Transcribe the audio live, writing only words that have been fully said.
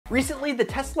Recently, the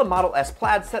Tesla Model S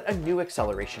Plaid set a new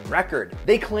acceleration record.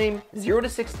 They claim 0 to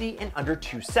 60 in under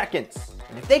 2 seconds.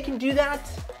 And if they can do that,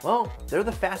 well, they're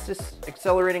the fastest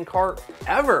accelerating car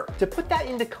ever. To put that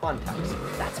into context,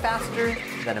 that's faster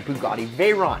than a Bugatti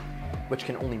Veyron, which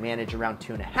can only manage around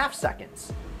 2.5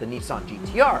 seconds, the Nissan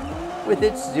GT-R, with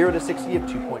its 0 to 60 of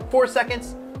 2.4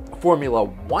 seconds, a Formula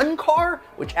One car,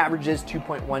 which averages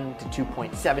 2.1 to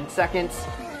 2.7 seconds.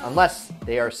 Unless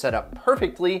they are set up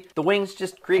perfectly, the wings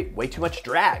just create way too much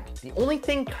drag. The only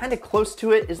thing kind of close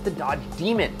to it is the Dodge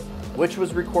Demon, which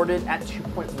was recorded at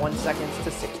 2.1 seconds to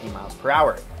 60 miles per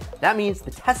hour. That means the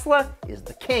Tesla is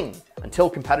the king. Until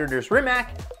competitors Rimac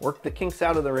work the kinks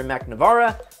out of the Rimac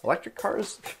Navara, electric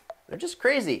cars, they're just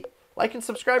crazy. Like and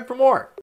subscribe for more.